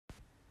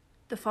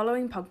The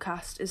following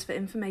podcast is for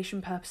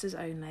information purposes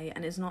only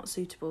and is not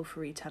suitable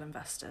for retail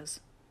investors.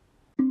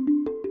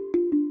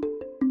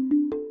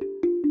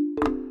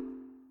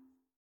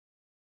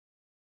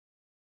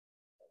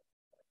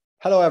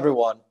 Hello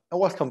everyone and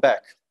welcome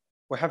back.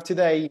 We have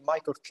today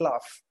Michael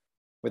Clough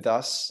with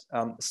us,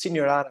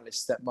 Senior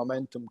Analyst at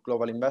Momentum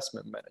Global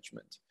Investment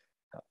Management.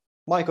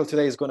 Michael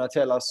today is going to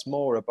tell us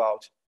more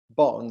about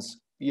bonds,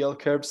 yield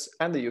curves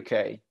and the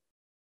UK.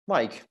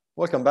 Mike,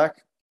 welcome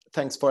back.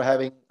 Thanks for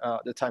having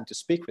the time to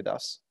speak with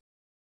us.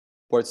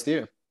 Words to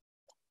you.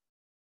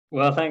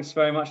 Well, thanks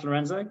very much,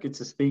 Lorenzo. Good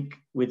to speak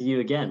with you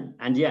again.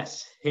 And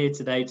yes, here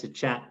today to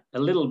chat a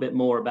little bit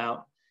more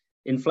about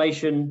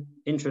inflation,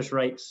 interest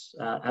rates,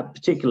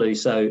 particularly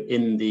so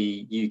in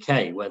the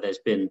UK, where there's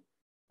been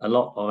a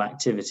lot of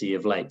activity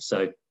of late.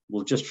 So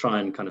we'll just try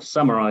and kind of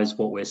summarize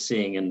what we're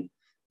seeing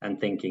and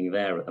thinking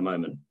there at the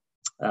moment.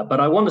 But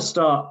I want to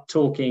start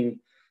talking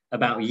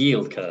about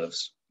yield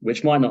curves,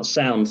 which might not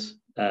sound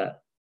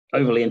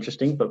overly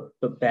interesting,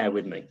 but bear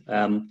with me.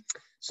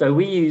 So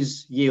we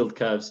use yield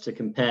curves to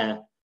compare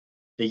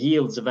the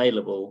yields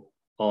available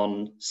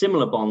on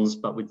similar bonds,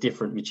 but with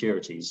different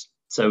maturities.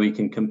 So we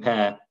can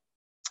compare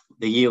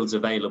the yields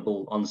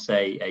available on,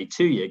 say, a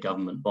 2-year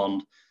government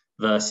bond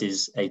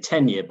versus a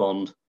 10-year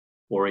bond,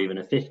 or even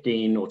a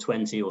 15 or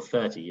 20 or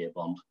 30-year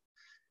bond.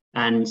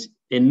 And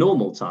in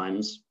normal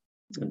times,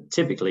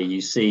 typically you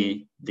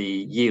see the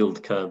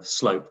yield curve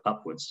slope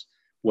upwards,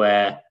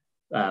 where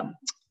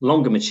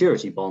longer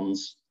maturity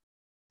bonds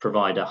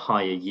provide a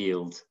higher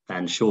yield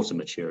than shorter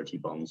maturity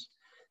bonds.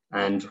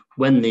 And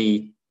when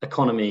the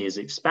economy is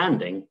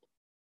expanding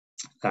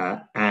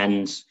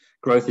and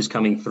growth is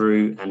coming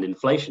through and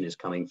inflation is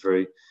coming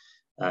through,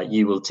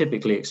 you will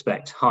typically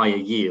expect higher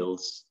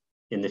yields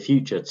in the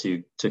future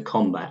to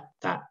combat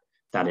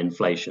that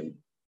inflation.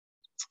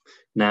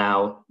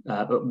 Now,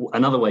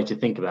 another way to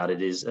think about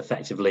it is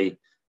effectively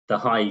the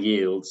high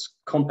yields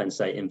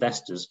compensate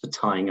investors for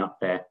tying up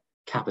their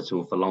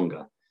capital for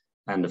longer.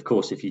 And of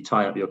course, if you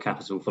tie up your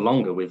capital for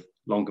longer with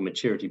longer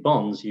maturity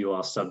bonds, you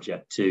are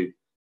subject to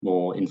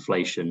more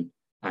inflation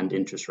and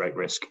interest rate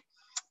risk.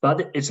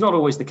 But it's not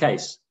always the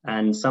case.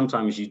 And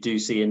sometimes you do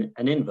see an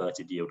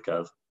inverted yield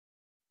curve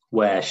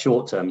where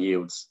short-term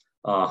yields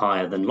are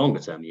higher than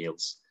longer-term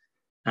yields.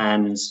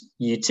 And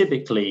you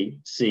typically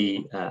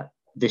see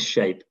this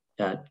shape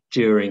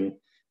during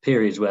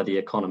periods where the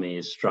economy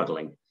is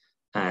struggling.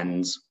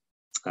 And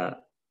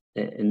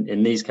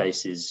in these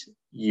cases,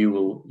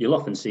 you'll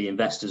often see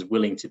investors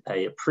willing to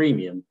pay a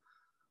premium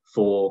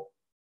for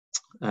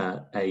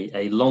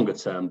a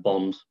longer-term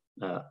bond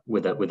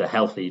with a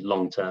healthy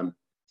long-term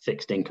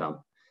fixed income.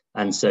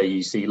 And so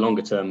you see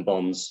longer-term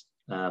bonds,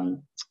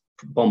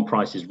 bond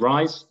prices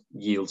rise,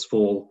 yields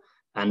fall,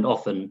 and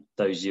often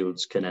those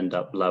yields can end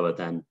up lower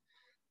than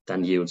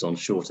yields on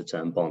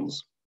shorter-term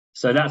bonds.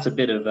 So that's a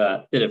bit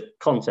of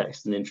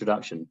context and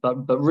introduction.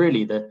 But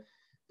really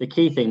the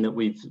key thing that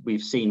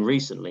we've seen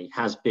recently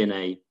has been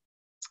a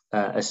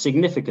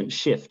significant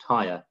shift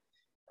higher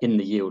in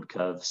the yield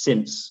curve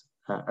since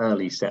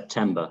early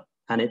September,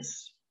 and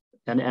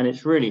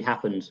it's really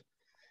happened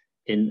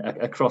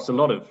across a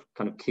lot of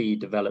kind of key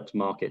developed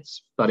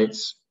markets, but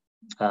it's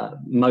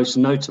most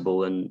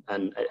notable and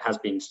it has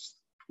been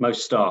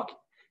most stark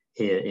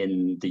here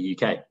in the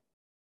UK.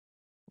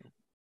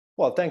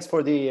 Well, thanks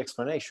for the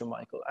explanation,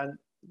 Michael. And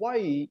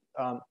why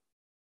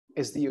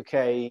is the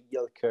UK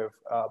yield curve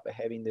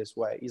behaving this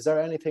way? Is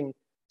there anything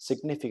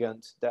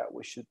significant that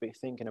we should be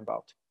thinking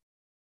about?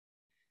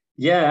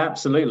 Yeah,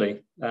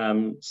 absolutely.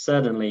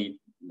 Certainly,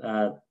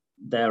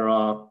 there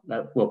are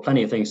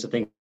plenty of things to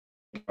think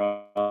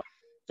are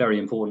very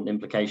important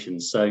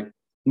implications. So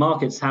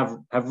markets have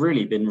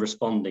really been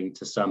responding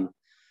to some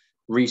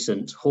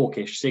recent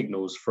hawkish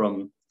signals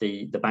from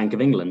the Bank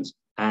of England,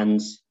 and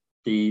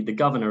the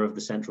governor of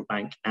the central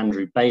bank,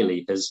 Andrew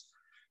Bailey, has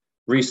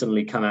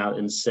recently come out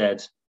and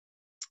said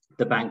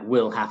the bank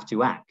will have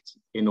to act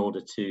in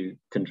order to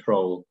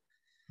control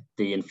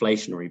the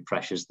inflationary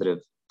pressures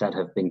that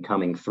have been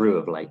coming through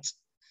of late,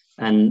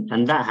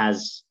 and that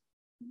has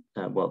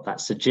that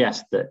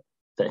suggests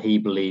that he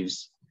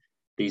believes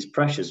these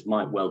pressures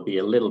might well be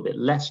a little bit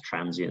less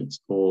transient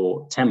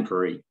or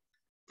temporary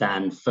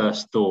than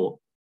first thought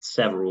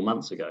several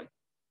months ago.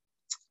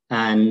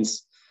 And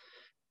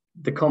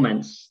the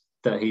comments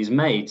that he's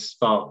made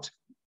sparked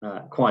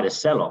quite a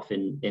sell-off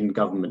in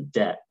government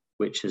debt,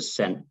 which has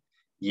sent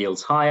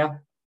yields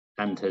higher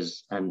and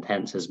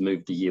hence has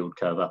moved the yield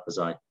curve up, as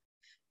I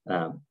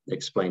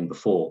explained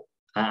before.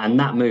 And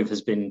that move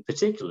has been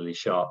particularly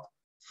sharp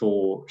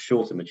for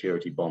shorter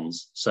maturity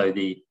bonds. So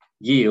the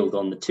yield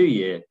on the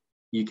 2-year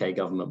UK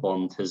government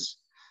bond has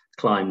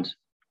climbed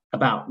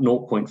about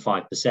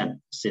 0.5%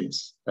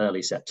 since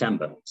early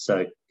September.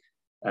 So,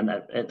 and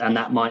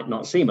that might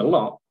not seem a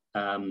lot,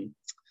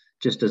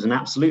 just as an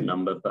absolute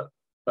number,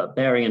 but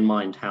bearing in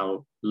mind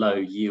how low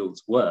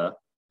yields were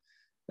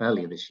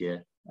earlier this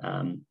year,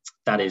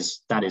 that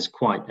is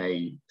quite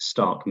a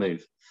stark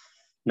move.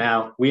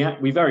 Now,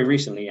 we very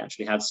recently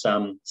actually had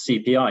some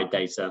CPI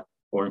data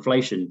or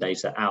inflation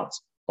data out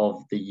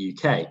of the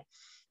UK.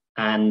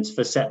 And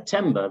for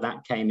September,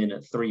 that came in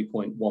at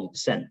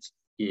 3.1%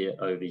 year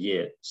over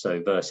year,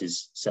 so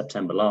versus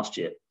September last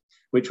year,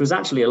 which was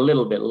actually a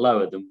little bit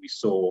lower than we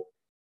saw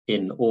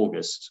in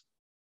August.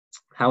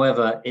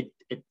 However,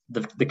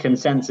 the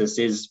consensus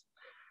is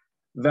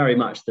very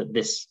much that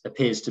this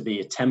appears to be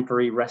a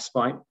temporary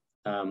respite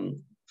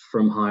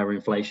from higher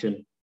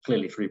inflation.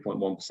 Clearly,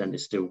 3.1%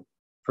 is still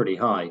pretty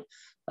high.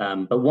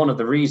 But one of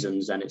the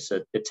reasons, and it's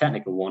a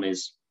technical one,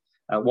 is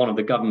one of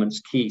the government's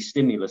key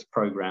stimulus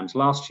programs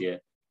last year,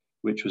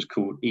 which was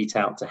called Eat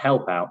Out to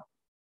Help Out,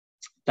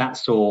 that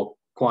saw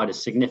quite a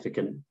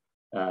significant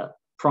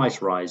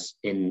price rise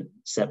in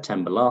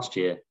September last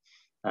year,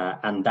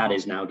 and that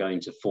is now going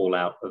to fall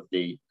out of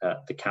the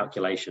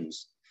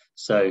calculations.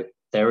 So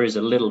there is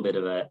a little bit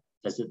of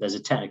there's a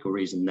technical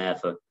reason there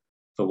for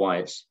why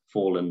it's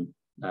fallen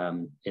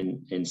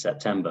in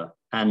September.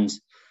 And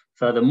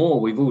furthermore,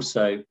 we've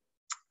also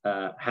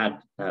had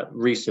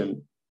recent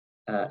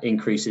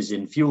increases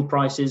in fuel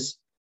prices,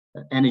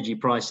 energy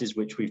prices,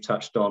 which we've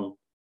touched on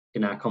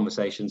in our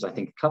conversations, I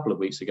think, a couple of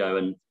weeks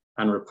ago,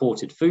 and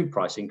reported food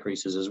price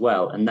increases as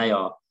well. And they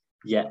are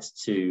yet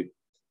to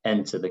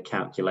enter the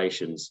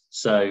calculations.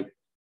 So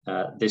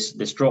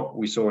this drop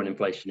we saw in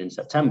inflation in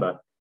September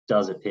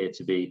does appear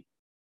to be,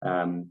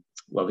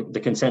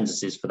 the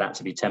consensus is for that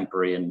to be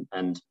temporary,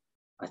 and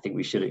I think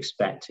we should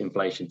expect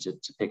inflation to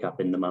pick up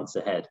in the months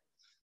ahead.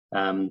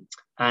 And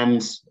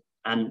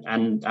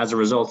as a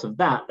result of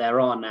that,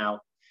 there are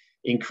now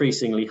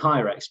increasingly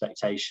higher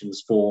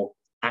expectations for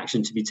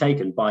action to be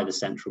taken by the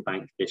central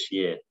bank this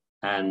year.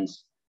 And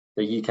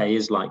the UK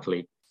is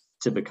likely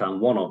to become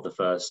one of the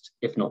first,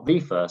 if not the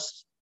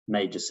first,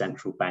 major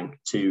central bank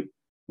to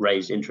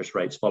raise interest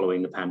rates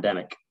following the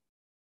pandemic.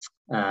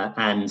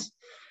 And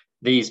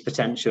these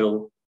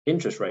potential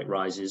interest rate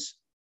rises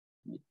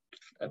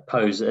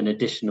pose an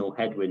additional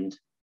headwind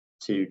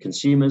to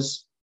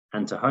consumers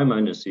and to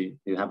homeowners who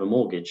have a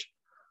mortgage,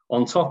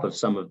 on top of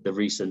some of the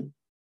recent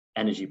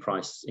energy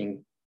price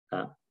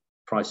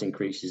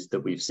increases that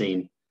we've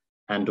seen,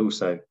 and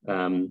also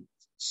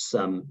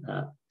some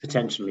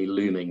potentially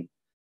looming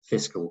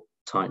fiscal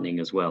tightening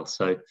as well.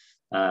 So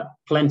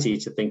plenty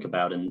to think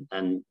about,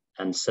 and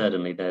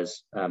certainly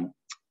there's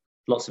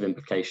lots of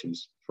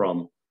implications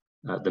from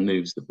the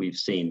moves that we've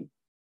seen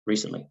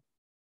recently.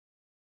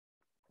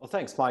 Well,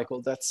 thanks,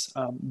 Michael. That's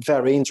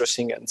very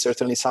interesting, and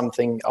certainly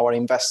something our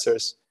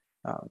investors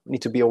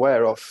need to be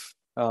aware of.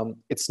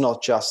 It's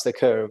not just the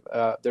curve.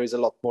 There is a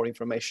lot more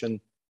information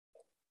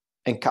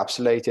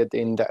encapsulated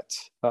in that.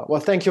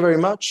 Well, thank you very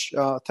much.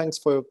 Thanks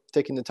for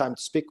taking the time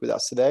to speak with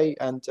us today,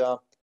 and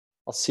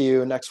I'll see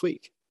you next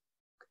week.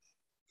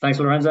 Thanks,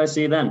 Lorenzo.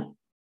 See you then.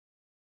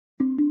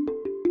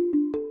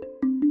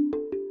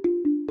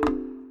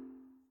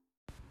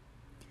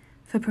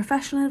 For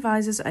professional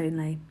advisors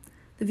only.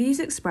 The views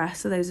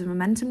expressed are those of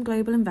Momentum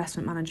Global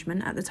Investment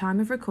Management at the time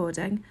of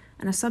recording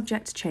and are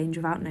subject to change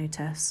without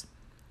notice.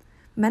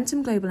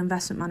 Momentum Global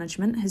Investment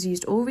Management has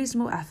used all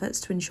reasonable efforts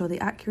to ensure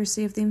the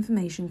accuracy of the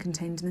information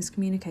contained in this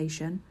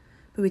communication,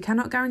 but we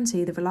cannot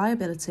guarantee the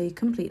reliability,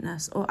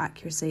 completeness, or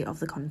accuracy of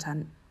the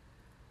content.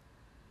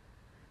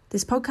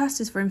 This podcast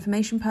is for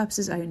information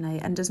purposes only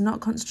and does not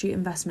constitute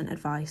investment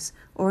advice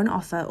or an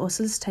offer or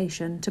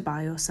solicitation to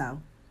buy or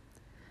sell.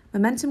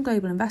 Momentum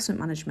Global Investment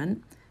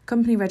Management,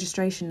 company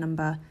registration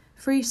number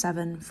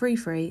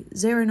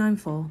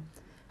 3733094,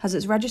 has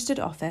its registered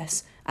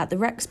office at the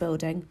Rex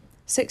Building,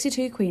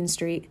 62 Queen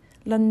Street,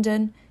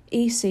 London,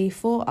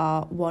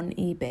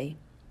 EC4R1EB.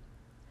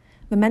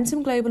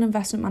 Momentum Global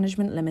Investment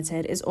Management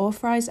Limited is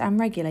authorised and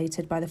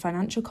regulated by the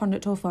Financial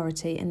Conduct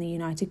Authority in the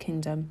United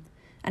Kingdom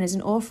and is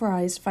an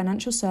authorised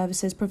financial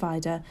services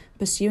provider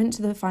pursuant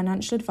to the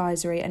Financial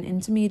Advisory and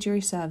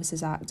Intermediary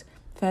Services Act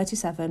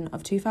 37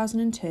 of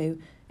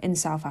 2002 in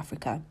South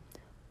Africa.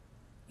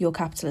 Your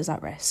capital is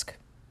at risk.